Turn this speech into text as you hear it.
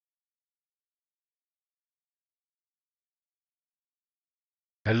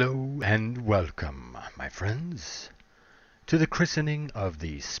Hello and welcome, my friends, to the christening of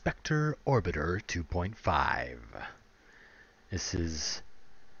the Spectre Orbiter 2.5. This is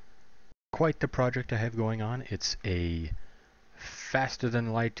quite the project I have going on. It's a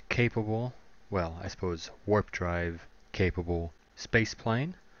faster-than-light capable, well, I suppose warp drive capable space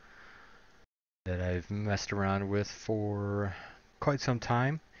plane that I've messed around with for quite some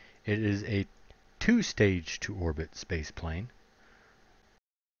time. It is a two-stage to orbit space plane.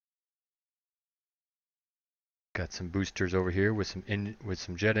 Got some boosters over here with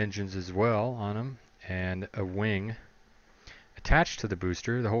some jet engines as well on them, and a wing attached to the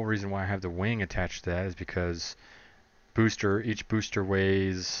booster. The whole reason why I have the wing attached to that is because each booster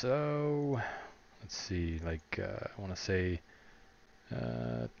weighs, oh, let's see, like I want to say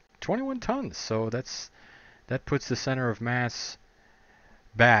 21 tons. So that puts the center of mass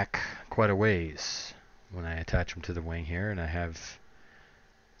back quite a ways when I attach them to the wing here, and I have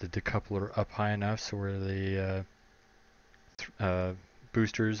the decoupler up high enough so where the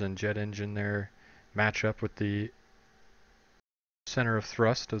boosters and jet engine there match up with the center of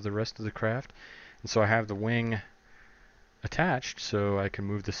thrust of the rest of the craft. And so I have the wing attached so I can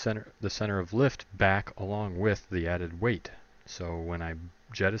move the center of lift back along with the added weight. So when I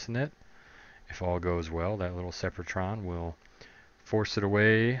jettison it, if all goes well, that little Sepratron will force it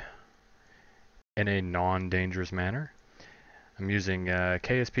away in a non-dangerous manner. I'm using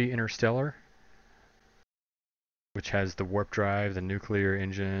KSP Intersteller, which has the warp drive, the nuclear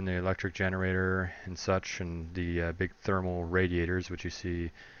engine, the electric generator, and such, and the big thermal radiators, which you see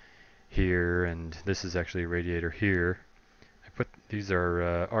here, and this is actually a radiator here. These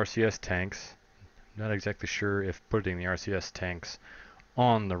are RCS tanks. I'm not exactly sure if putting the RCS tanks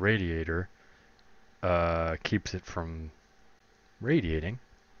on the radiator keeps it from radiating,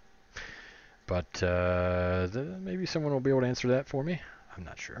 but maybe someone will be able to answer that for me. I'm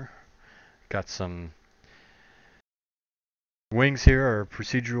not sure. Got some wings here, are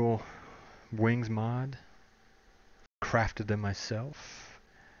procedural wings mod. Crafted them myself.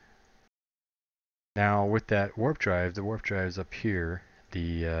 Now with that warp drive, the warp drive's up here.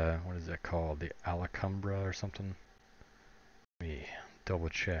 The what is that called? The Alacumbra or something? Let me double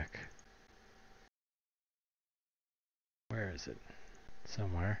check. Where is it?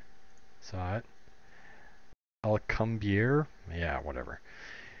 Somewhere. Saw it. Alcumbier? Yeah, whatever.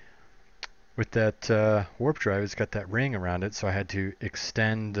 With that warp drive, it's got that ring around it, so I had to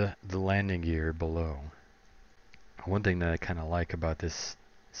extend the landing gear below. One thing that I kind of like about this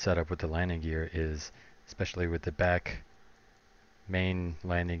setup with the landing gear is, especially with the back main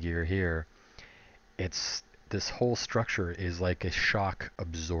landing gear here, this whole structure is like a shock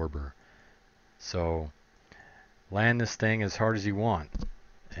absorber. So land this thing as hard as you want.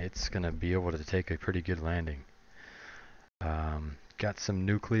 It's going to be able to take a pretty good landing. Got some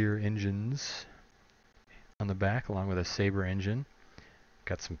nuclear engines on the back along with a Sabre engine.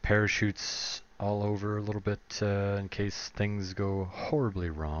 Got some parachutes all over a little bit in case things go horribly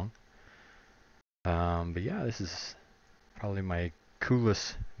wrong. But yeah, this is probably my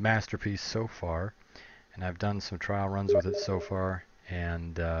coolest masterpiece so far. And I've done some trial runs with it so far.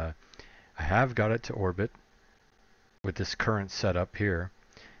 And I have got it to orbit with this current setup here.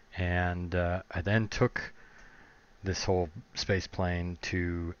 And I then took this whole space plane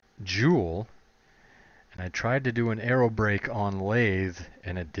to Joule, and I tried to do an aero brake on lathe,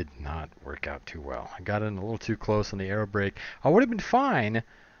 and it did not work out too well. I got in a little too close on the aero brake. I would have been fine.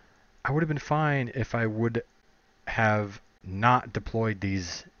 I would have been fine if I would have not deployed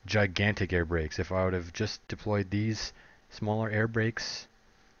these gigantic air brakes. If I would have just deployed these smaller air brakes,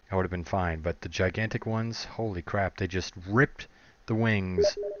 I would have been fine. But the gigantic ones, holy crap, they just ripped the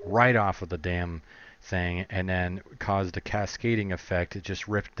wings right off of the damn thing and then caused a cascading effect. It just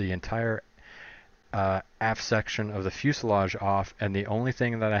ripped the entire aft section of the fuselage off, and the only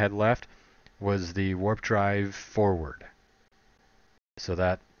thing that I had left was the warp drive forward. So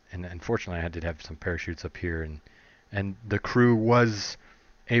that, and unfortunately I had to have some parachutes up here, and the crew was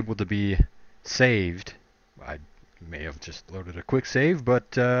able to be saved. I may have just loaded a quick save,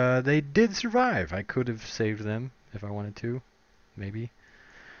 but they did survive. I could have saved them if I wanted to, maybe.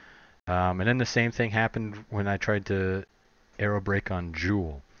 And then the same thing happened when I tried to aero brake on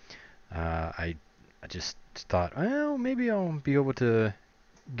Joule. I just thought, well, maybe I'll be able to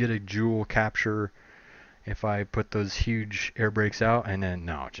get a Joule capture if I put those huge air brakes out, and then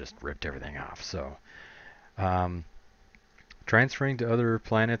no, it just ripped everything off. So transferring to other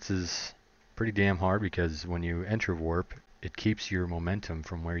planets is pretty damn hard because when you enter warp, it keeps your momentum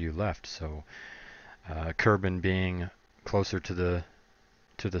from where you left. So Kerbin being closer to the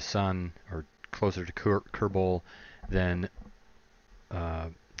sun, or closer to Kerbal than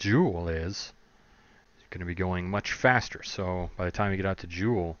Joule is going to be going much faster. So by the time you get out to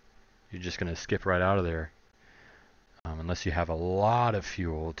Joule, you're just going to skip right out of there, unless you have a lot of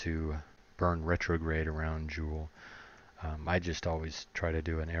fuel to burn retrograde around Joule. I just always try to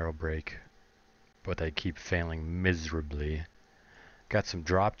do an aero brake, but I keep failing miserably. Got some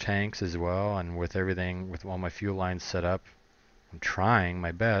drop tanks as well, and with everything, with all my fuel lines set up, I'm trying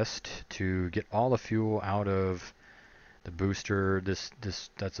my best to get all the fuel out of the booster.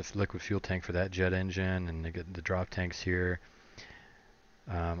 That's a liquid fuel tank for that jet engine, and they get the drop tanks here.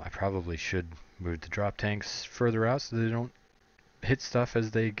 I probably should move the drop tanks further out so they don't hit stuff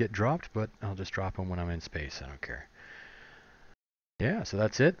as they get dropped, but I'll just drop them when I'm in space. I don't care. Yeah, so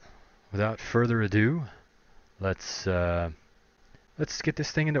that's it. Without further ado, let's get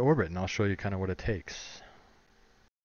this thing into orbit, and I'll show you kind of what it takes.